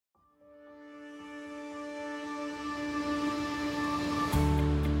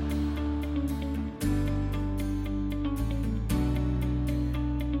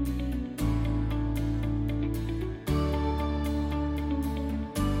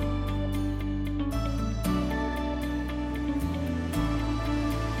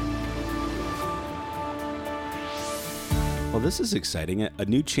this is exciting. A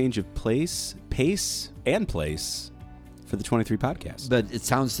new change of pace, and place for the 23 podcast. But it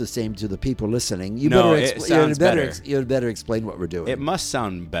sounds the same to the people listening. It sounds better. You better explain what we're doing. It must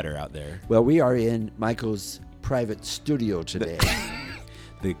sound better out there. Well, we are in Michael's private studio today.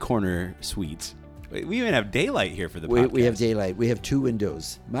 The corner suite. We even have daylight here for the podcast. We have daylight. We have 2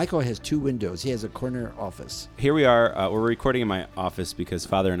 windows. Michael has 2 windows. He has a corner office. Here we are. We're recording in my office because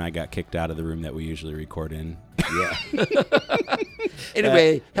Father and I got kicked out of the room that we usually record in. Yeah.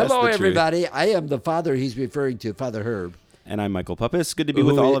 Anyway, hello, the everybody. I am the father he's referring to, Father Herb. And I'm Michael Puppis. Good to be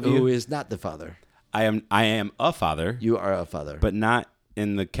with all of you. Who is not the father. I am a father. You are a father. But not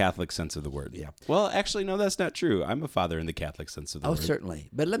in the Catholic sense of the word. Yeah. Well, actually, no, that's not true. I'm a father in the Catholic sense of the word. Oh, certainly.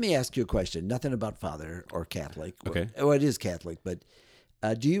 But let me ask you a question. Nothing about father or Catholic. Okay. Well, it is Catholic, but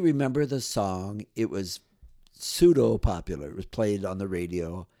do you remember the song? It was pseudo-popular. It was played on the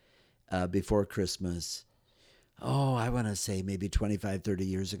radio before Christmas. Oh, I want to say maybe 25, 30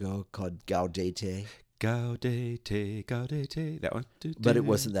 years ago, called Gaudete. Gaudete, Gaudete. That one? But it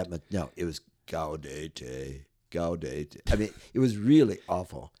wasn't that much. No, it was Gaudete. Gaudete. I mean, it was really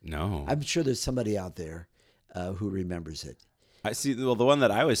awful. No. I'm sure there's somebody out there who remembers it. I see. Well, the one that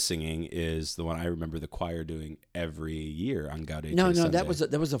I was singing is the one I remember the choir doing every year on Gaudete No, Sunday.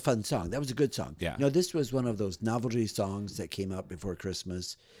 that was a fun song. That was a good song. Yeah. No, this was one of those novelty songs that came out before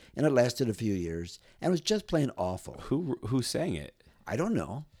Christmas, and it lasted a few years, and it was just plain awful. Who sang it? I don't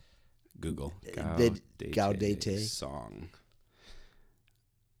know. Google. Gaudete song.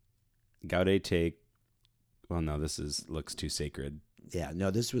 Gaudete. Well, no, looks too sacred. Yeah,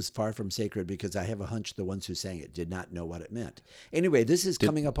 no, this was far from sacred because I have a hunch the ones who sang it did not know what it meant. Anyway, this is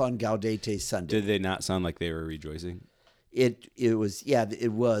coming up on Gaudete Sunday. Did they not sound like they were rejoicing? It was, yeah,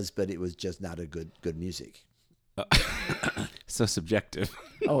 it was, but it was just not a good music. So subjective.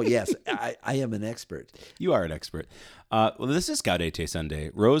 Oh, yes, I am an expert. You are an expert. Well, this is Gaudete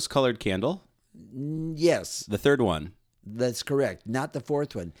Sunday. Rose-colored candle. Yes. The third one. That's correct. Not the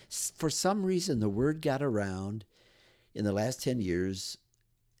fourth one. For some reason, the word got around in the last 10 years,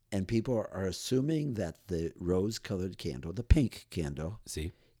 and people are assuming that the rose-colored candle, the pink candle,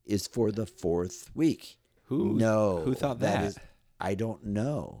 is for the 4th week. Who thought that? I don't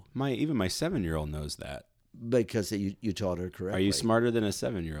know. Even my 7-year-old knows that. Because you taught her correctly. Are you smarter than a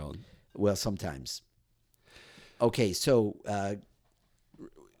 7-year-old? Well, sometimes. Okay, so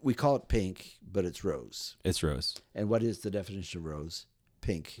we call it pink, but it's rose. It's rose. And what is the definition of rose?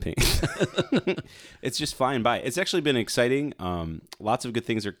 Pink. It's just flying by. It's actually been exciting. Lots of good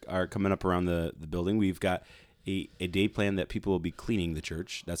things are coming up around the building. We've got a day plan that people will be cleaning the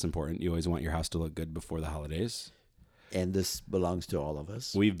church. That's important. You always want your house to look good before the holidays. And this belongs to all of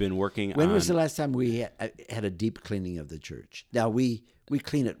us. We've been working When was the last time we had a deep cleaning of the church? Now, we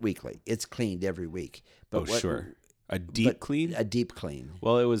clean it weekly. It's cleaned every week. But sure. A deep clean? A deep clean.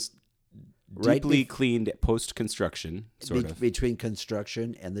 Well, it was deeply cleaned post-construction, sort of. Between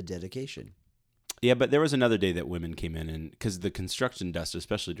construction and the dedication. Yeah, but there was another day that women came in, and because the construction dust,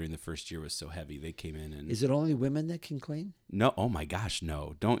 especially during the first year, was so heavy, they came in and... Is it only women that can clean? No, oh my gosh,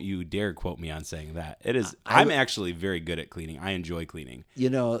 no. Don't you dare quote me on saying that. It is. I'm actually very good at cleaning. I enjoy cleaning. You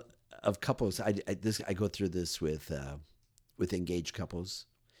know, of couples, I go through this with engaged couples.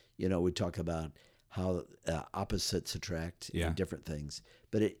 You know, we talk about how opposites attract and different things.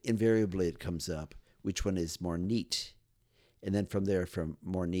 But invariably it comes up, which one is more neat? And then from there, from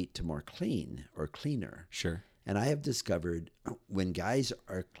more neat to more clean or cleaner. Sure. And I have discovered when guys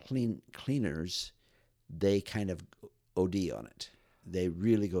are cleaners, they kind of OD on it. They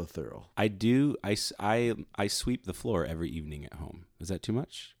really go thorough. I do. I sweep the floor every evening at home. Is that too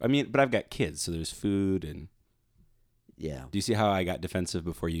much? I mean, but I've got kids, so there's food and... Yeah. Do you see how I got defensive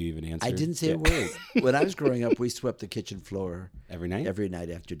before you even answered? I didn't say a word. When I was growing up, we swept the kitchen floor. Every night? Every night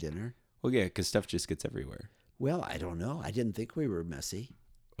after dinner. Well, yeah, because stuff just gets everywhere. Well, I don't know. I didn't think we were messy.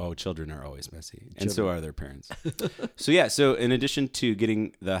 Oh, children are always messy. And so are their parents. So in addition to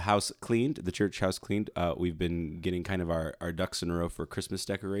getting the house cleaned, the church house cleaned, we've been getting kind of our ducks in a row for Christmas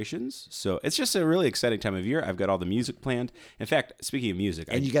decorations. So it's just a really exciting time of year. I've got all the music planned. In fact, speaking of music...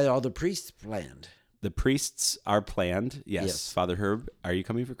 And you got all the priests planned. The priests are planned. Yes. Father Herb, are you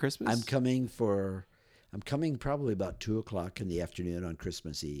coming for Christmas? I'm coming probably about 2:00 in the afternoon on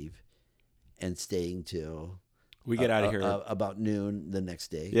Christmas Eve and staying till... We get out of here about noon the next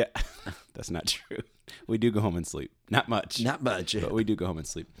day. Yeah, that's not true. We do go home and sleep. Not much. Not much. But we do go home and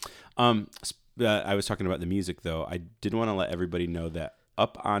sleep. I was talking about the music, though. I did want to let everybody know that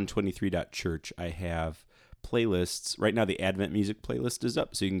up on 23.church, I have playlists. Right now, the Advent music playlist is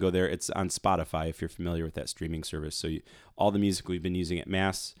up, so you can go there. It's on Spotify if you're familiar with that streaming service. So all the music we've been using at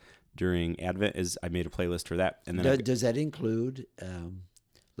Mass, during Advent. I made a playlist for that. And then does that include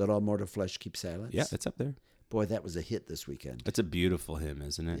Let All Mortal Flesh Keep Silence? Yeah, it's up there. Boy, that was a hit this weekend. It's a beautiful hymn,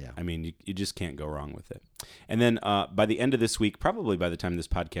 isn't it? Yeah. I mean, you just can't go wrong with it. And then by the end of this week, probably by the time this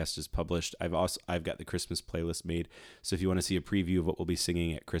podcast is published, I've got the Christmas playlist made. So if you want to see a preview of what we'll be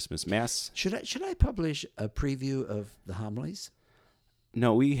singing at Christmas Mass, should I publish a preview of the homilies?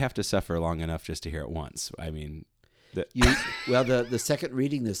 No, we have to suffer long enough just to hear it once. I mean, the second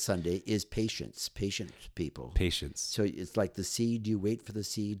reading this Sunday is patience, patient people. Patience. So it's like the seed. You wait for the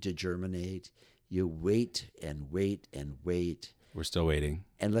seed to germinate. You wait and wait and wait. We're still waiting.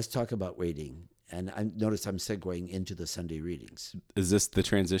 And let's talk about waiting. And notice I'm segueing into the Sunday readings. Is this the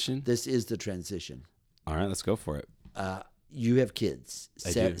transition? This is the transition. All right, let's go for it. You have kids.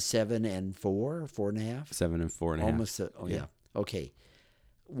 I do. 7 and 4, 4.5? 7 and 4.5. Almost. Yeah. Okay.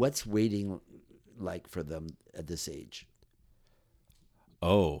 What's waiting like for them at this age?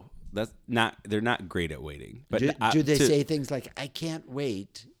 Oh, they're not great at waiting. But do they say things like, I can't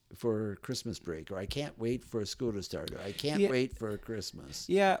wait for Christmas break, or I can't wait for school to start, or I can't wait for Christmas?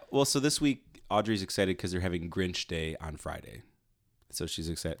 Yeah. Well, so this week, Audrey's excited because they're having Grinch Day on Friday. So she's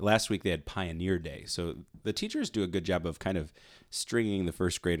excited. Last week, they had Pioneer Day. So the teachers do a good job of kind of stringing the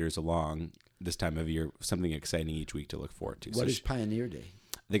first graders along this time of year, something exciting each week to look forward to. What is Pioneer Day?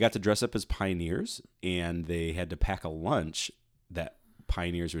 They got to dress up as pioneers, and they had to pack a lunch that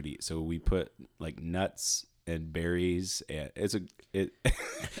pioneers would eat. So we put like nuts and berries, and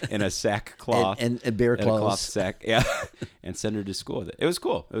in a sackcloth and bear claws, a cloth sack, yeah, and send her to school with it. It was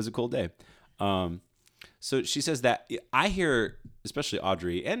cool. It was a cool day. So she says that I hear, especially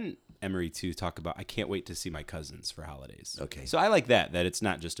Audrey and Emery too, talk about, I can't wait to see my cousins for holidays. Okay. So I like that it's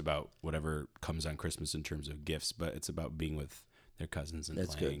not just about whatever comes on Christmas in terms of gifts, but it's about being with their cousins and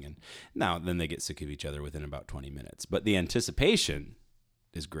That's playing. Good. And now then they get sick of each other within about 20 minutes. But the anticipation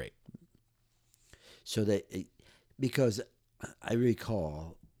is great. So because I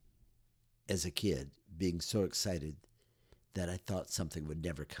recall as a kid being so excited that I thought something would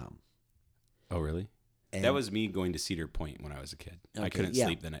never come. Oh, really? And that was me going to Cedar Point when I was a kid. Okay, I couldn't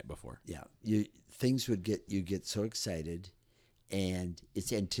sleep the night before. Yeah. You get so excited, and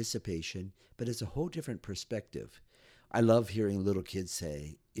it's anticipation, but it's a whole different perspective. I love hearing little kids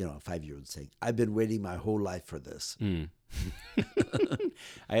say, a 5-year-old saying, I've been waiting my whole life for this. Mm.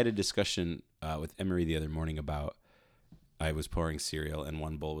 I had a discussion with Emery the other morning about, I was pouring cereal and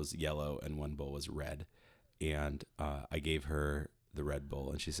one bowl was yellow and one bowl was red. And I gave her the red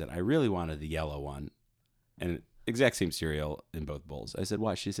bowl and she said, I really wanted the yellow one. And exact same cereal in both bowls. I said,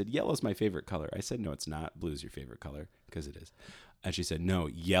 why? She said, yellow's my favorite color. I said, no, it's not. Blue's your favorite color, because it is. And she said, no,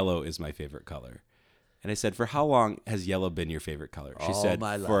 yellow is my favorite color. And I said, for how long has yellow been your favorite color? She said,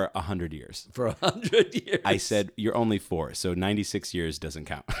 for 100 years. For 100 years. I said, you're only 4, so 96 years doesn't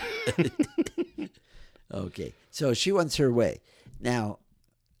count. Okay. So she wants her way. Now,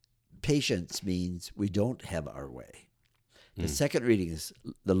 patience means we don't have our way. The second reading is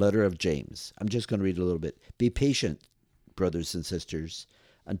the letter of James. I'm just going to read a little bit. Be patient, brothers and sisters,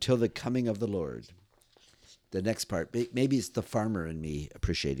 until the coming of the Lord. The next part, maybe it's the farmer in me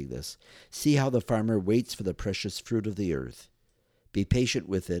appreciating this. See how the farmer waits for the precious fruit of the earth. Be patient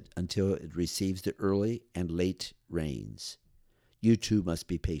with it until it receives the early and late rains. You too must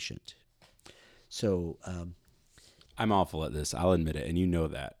be patient. So I'm awful at this. I'll admit it, and you know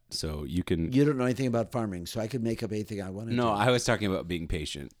that. So you can. You don't know anything about farming, so I could make up anything I wanted. No, I was talking about being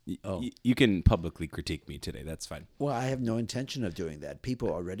patient. You can publicly critique me today. That's fine. Well, I have no intention of doing that. People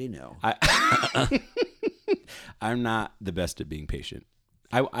already know. I'm not the best at being patient.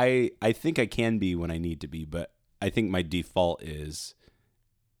 I think I can be when I need to be, but I think my default is,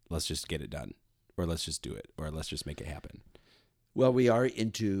 let's just get it done, or let's just do it, or let's just make it happen. Well, we are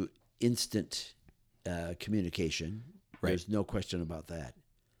into instant communication. Right. There's no question about that.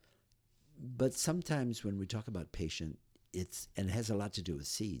 But sometimes when we talk about patient, it has a lot to do with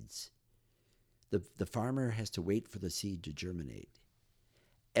seeds. The farmer has to wait for the seed to germinate.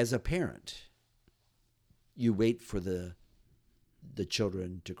 As a parent, you wait for the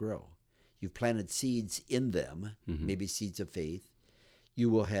children to grow. You've planted seeds in them, maybe seeds of faith.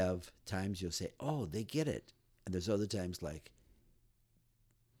 You will have times you'll say, oh, they get it. And there's other times like,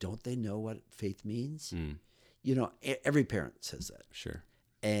 don't they know what faith means? Every parent says that. Sure.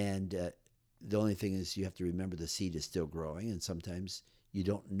 And the only thing is you have to remember the seed is still growing, and sometimes you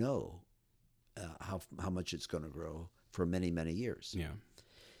don't know how much it's going to grow for many, many years. Yeah.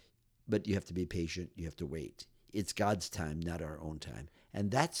 But you have to be patient. You have to wait. It's God's time, not our own time. And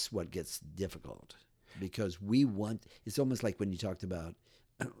that's what gets difficult, because it's almost like when you talked about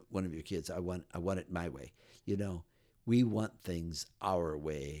one of your kids, I want it my way. We want things our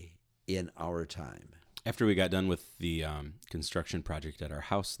way in our time. After we got done with the construction project at our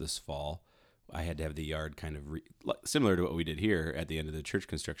house this fall, I had to have the yard kind of similar to what we did here at the end of the church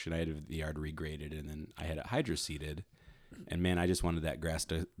construction. I had to have the yard regraded, and then I had it hydro-seeded. And man, I just wanted that grass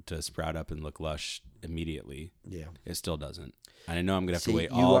to sprout up and look lush immediately. Yeah. It still doesn't. And I know I'm going to have to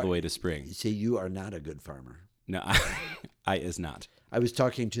wait all the way to spring. See, you are not a good farmer. No, I is not. I was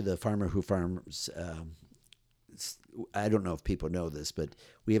talking to the farmer who farms, I don't know if people know this, but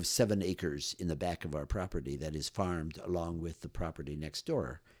we have 7 acres in the back of our property that is farmed along with the property next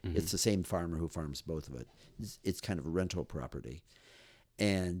door. Mm-hmm. It's the same farmer who farms both of it. It's kind of a rental property.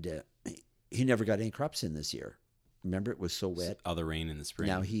 And he never got any crops in this year. Remember, it was so wet. All the rain in the spring.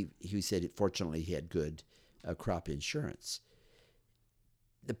 Now, he said, fortunately, he had good crop insurance.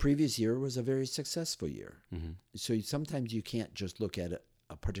 The previous year was a very successful year. Mm-hmm. So sometimes you can't just look at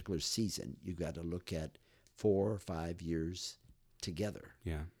a particular season. You've got to look at 4 or 5 years together.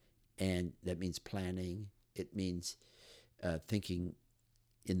 Yeah. And that means planning. It means thinking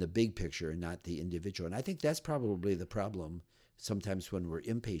in the big picture and not the individual. And I think that's probably the problem. Sometimes when we're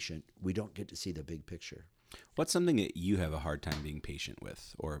impatient, we don't get to see the big picture. What's something that you have a hard time being patient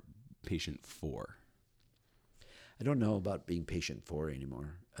with or patient for? I don't know about being patient for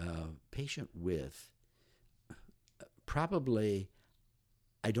anymore. Patient with, probably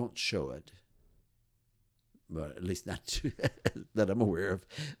I don't show it, but at least not that I'm aware of.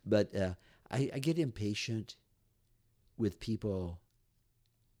 But I get impatient with people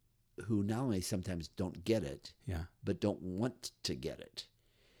who not only sometimes don't get it, but don't want to get it.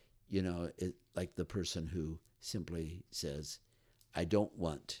 You know, like the person who simply says, I don't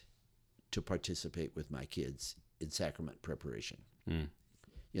want to participate with my kids in sacrament preparation. Mm.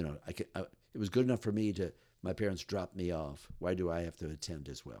 You know, it was good enough for me my parents dropped me off. Why do I have to attend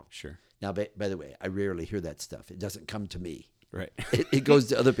as well? Sure. Now, by the way, I rarely hear that stuff. It doesn't come to me. Right. It goes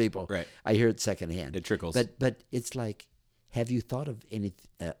to other people. Right. I hear it secondhand. It trickles. But it's like, have you thought of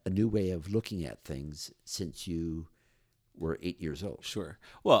a new way of looking at things since you were 8 years old? Sure.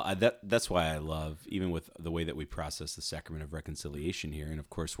 Well, that's why I love, even with the way that we process the sacrament of reconciliation here, and of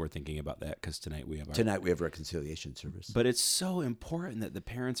course we're thinking about that because tonight we have reconciliation service. But it's so important that the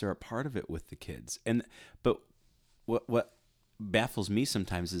parents are a part of it with the kids. But what baffles me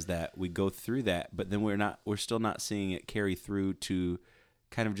sometimes is that we go through that, but then we're still not seeing it carry through to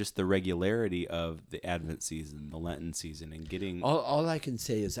kind of just the regularity of the Advent season, the Lenten season, and getting. All I can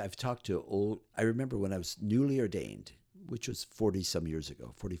say is I've talked to I remember when I was newly ordained, which was 45 years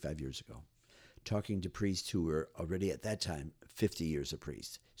ago, talking to priests who were already at that time 50 years a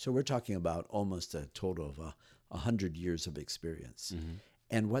priest. So we're talking about almost a total of 100 years of experience. Mm-hmm.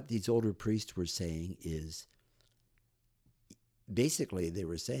 And what these older priests were saying is, basically they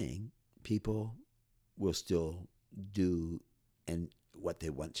were saying people will still do what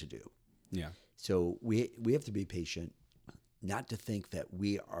they want to do. Yeah. So we have to be patient, not to think that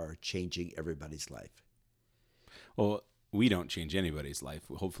we are changing everybody's life. Well, we don't change anybody's life.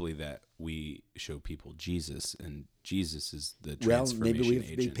 Hopefully that we show people Jesus, and Jesus is the transformation agent. Well, maybe we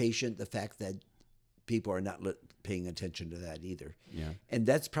have to be patient, the fact that people are not paying attention to that either. Yeah. And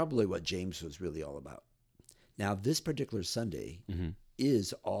that's probably what James was really all about. Now, this particular Sunday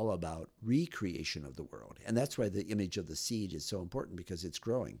is all about recreation of the world. And that's why the image of the seed is so important, because it's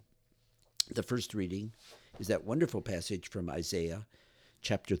growing. The first reading is that wonderful passage from Isaiah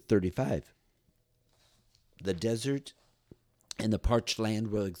chapter 35. The desert and the parched land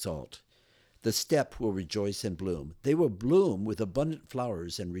will exult. The steppe will rejoice and bloom. They will bloom with abundant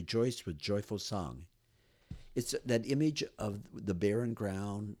flowers and rejoice with joyful song. It's that image of the barren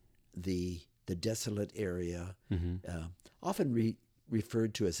ground, the desolate area, often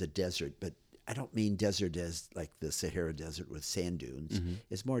referred to as a desert, but I don't mean desert as like the Sahara Desert with sand dunes. Mm-hmm.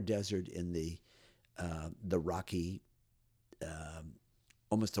 It's more desert in the rocky,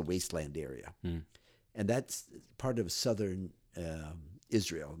 almost a wasteland area. Mm. And that's part of southern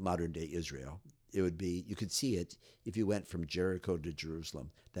Israel, modern-day Israel. It would be, you could see it if you went from Jericho to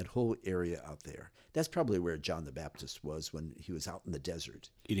Jerusalem, that whole area out there. That's probably where John the Baptist was when he was out in the desert.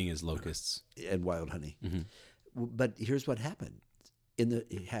 Eating his locusts. And wild honey. Mm-hmm. But here's what happened.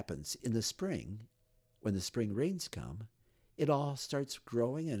 It happens in the spring, when the spring rains come, it all starts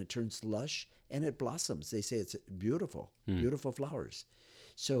growing and it turns lush and it blossoms. They say it's beautiful, beautiful flowers.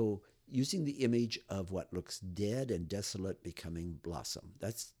 So using the image of what looks dead and desolate becoming blossom.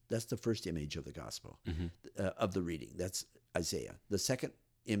 That's the first image of the gospel, of the reading. That's Isaiah. The second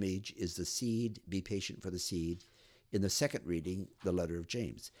image is the seed, be patient for the seed. In the second reading, the letter of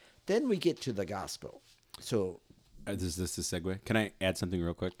James. Then we get to the gospel. So is this a segue? Can I add something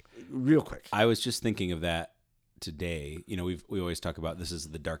real quick? Real quick. I was just thinking of that today, we always talk about this is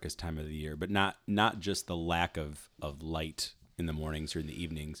the darkest time of the year, but not just the lack of light in the mornings or in the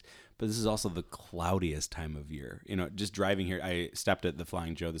evenings, but this is also the cloudiest time of year. Just driving here, I stopped at the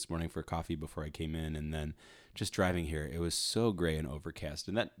Flying Joe this morning for coffee before I came in, and then just driving here, it was so gray and overcast,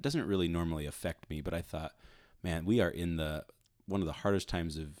 and that doesn't really normally affect me, but I thought, man, we are in one of the hardest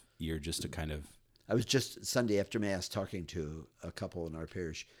times of year just to kind of... I was just Sunday after Mass talking to a couple in our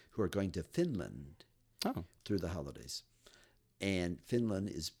parish who are going to Finland through the holidays. And Finland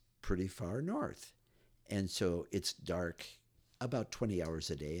is pretty far north. And so it's dark about 20 hours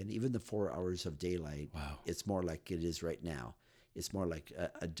a day. And even the 4 hours of daylight, it's more like it is right now. It's more like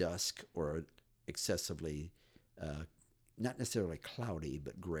a dusk or excessively, not necessarily cloudy,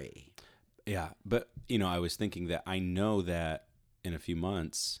 but gray. Yeah. But, I was thinking that I know that in a few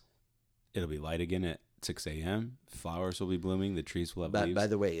months, it'll be light again at 6 a.m. Flowers will be blooming. The trees will have leaves. By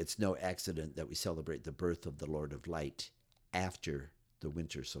the way, it's no accident that we celebrate the birth of the Lord of Light after the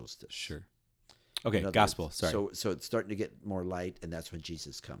winter solstice. Sure. Okay, gospel. Sorry. So it's starting to get more light, and that's when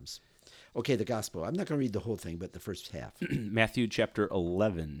Jesus comes. Okay, the gospel. I'm not going to read the whole thing, but the first half. Matthew chapter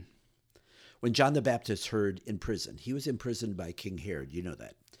 11. When John the Baptist heard in prison, he was imprisoned by King Herod. You know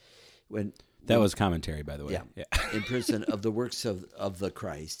that. That was commentary, by the way. Yeah. In prison of the works of the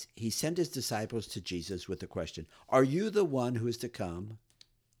Christ, he sent his disciples to Jesus with the question, "Are you the one who is to come,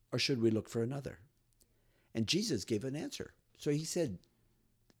 or should we look for another?" And Jesus gave an answer. So he said,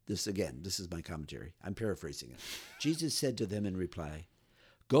 this is my commentary. I'm paraphrasing it. Jesus said to them in reply,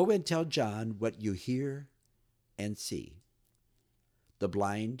 "Go and tell John what you hear and see. The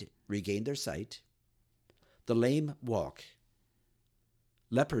blind regain their sight. The lame walk.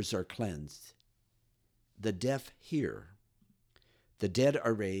 Lepers are cleansed. The deaf hear. The dead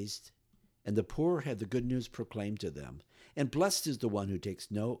are raised, and the poor have the good news proclaimed to them. And blessed is the one who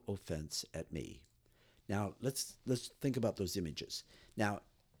takes no offense at me." Now, let's think about those images. Now,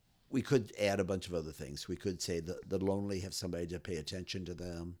 we could add a bunch of other things. We could say the lonely have somebody to pay attention to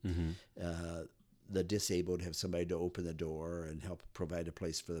them. Mm-hmm. The disabled have somebody to open the door and help provide a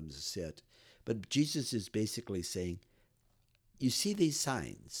place for them to sit. But Jesus is basically saying, you see these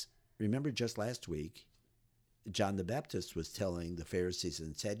signs. Remember just last week, John the Baptist was telling the Pharisees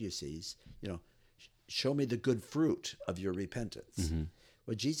and Sadducees, show me the good fruit of your repentance. Mm-hmm.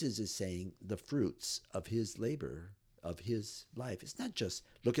 Well, Jesus is saying the fruits of his labor, of his life. It's not just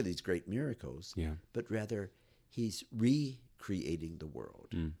look at these great miracles, but rather he's recreating the world.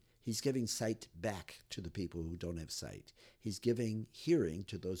 Mm. He's giving sight back to the people who don't have sight. He's giving hearing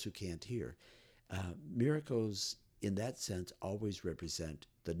to those who can't hear. Miracles, in that sense, always represent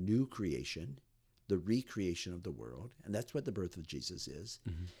the new creation, the recreation of the world, and that's what the birth of Jesus is.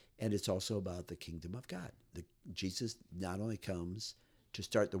 Mm-hmm. And it's also about the kingdom of God. Jesus not only comes to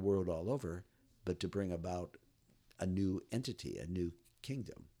start the world all over, but to bring about a new entity, a new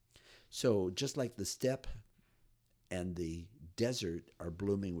kingdom. So just like the steppe and the desert are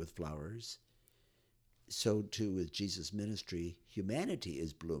blooming with flowers, so too with Jesus' ministry, humanity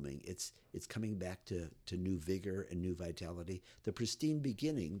is blooming. It's coming back to new vigor and new vitality, the pristine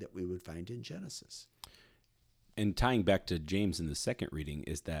beginning that we would find in Genesis. And tying back to James in the second reading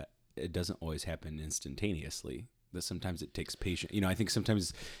is that it doesn't always happen instantaneously. That sometimes it takes patience. I think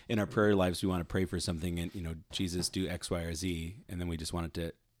sometimes in our prayer lives we want to pray for something and, Jesus, do X, Y, or Z, and then we just want it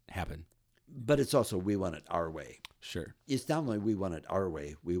to happen. But it's also we want it our way. Sure. It's not only we want it our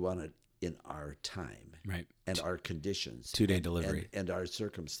way, we want it in our time, right, and our conditions, 2-day delivery, and our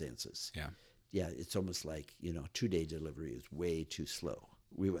circumstances. Yeah. It's almost like 2-day delivery is way too slow.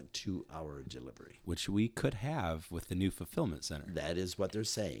 We want 2-hour delivery, which we could have with the new fulfillment center. That is what they're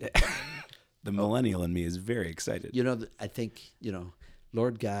saying. The millennial in me is very excited. I think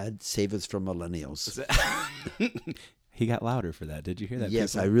Lord God, save us from millennials. He got louder for that. Did you hear that?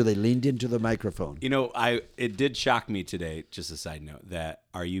 Yes, people? I really leaned into the microphone. It did shock me today, just a side note, that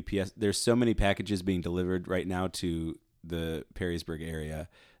our UPS, there's so many packages being delivered right now to the Perrysburg area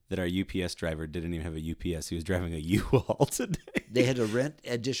that our UPS driver didn't even have a UPS. He was driving a U-Haul today. They had to rent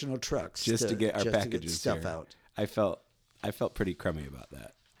additional trucks just to get our packages stuff out. I felt pretty crummy about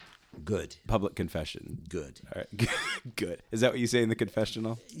that. Good. Public confession. Good. All right. Good. Is that what you say in the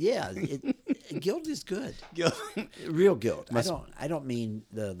confessional? Yeah. Guilt is good. Guilt. Real guilt. I don't mean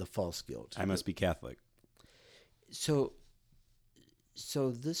the false guilt. I must be Catholic. So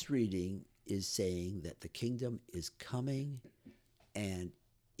this reading is saying that the kingdom is coming, and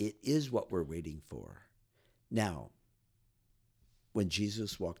it is what we're waiting for. Now, when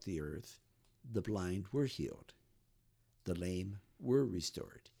Jesus walked the earth, the blind were healed. The lame were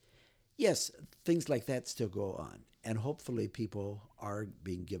restored. Yes, things like that still go on, and hopefully people are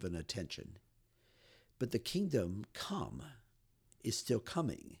being given attention. But the kingdom come is still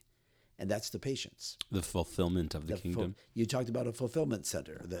coming, and that's the patience. The fulfillment of the kingdom. You talked about a fulfillment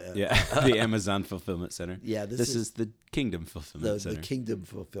center. The Amazon fulfillment center. Yeah, this is the kingdom fulfillment center. The kingdom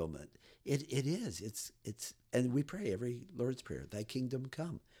fulfillment. It is. It's and we pray every Lord's Prayer, thy kingdom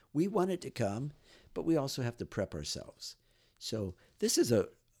come. We want it to come, but we also have to prep ourselves. So this is a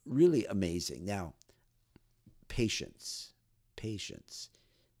really amazing. Now, patience.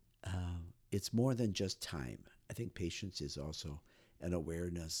 It's more than just time. I think patience is also an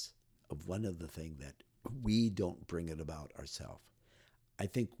awareness of one of the things that we don't bring it about ourselves. I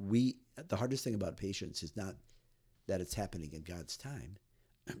think the hardest thing about patience is not that it's happening in God's time,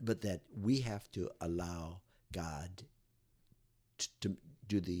 but that we have to allow God to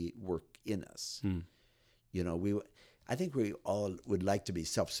do the work in us. I think we all would like to be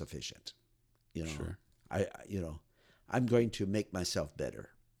self-sufficient. Sure. I'm going to make myself better.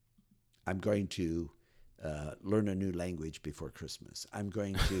 I'm going to learn a new language before Christmas. I'm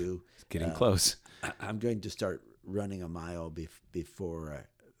going to it's getting close. I'm going to start running a mile before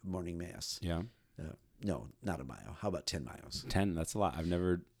morning mass. Yeah. No, not a mile. How about 10 miles? 10, that's a lot. I've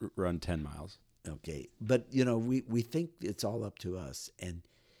never run 10 miles. Okay. But, we think it's all up to us. And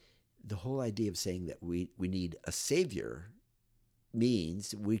the whole idea of saying that we need a savior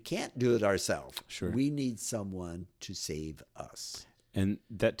means we can't do it ourselves. Sure. We need someone to save us. And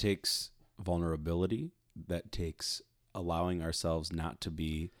that takes vulnerability. That takes allowing ourselves not to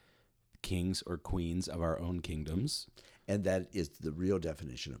be kings or queens of our own kingdoms. And that is the real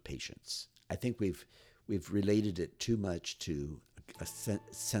definition of patience. I think we've related it too much to a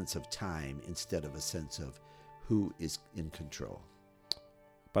sense of time instead of a sense of who is in control.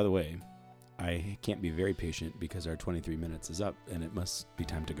 By the way, I can't be very patient because our 23 minutes is up and it must be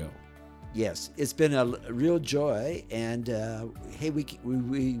time to go. Yes, it's been a real joy. And hey,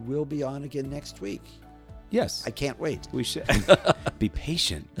 we will be on again next week. Yes. I can't wait. We should be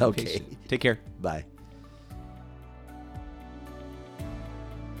patient. Okay. Take care. Bye.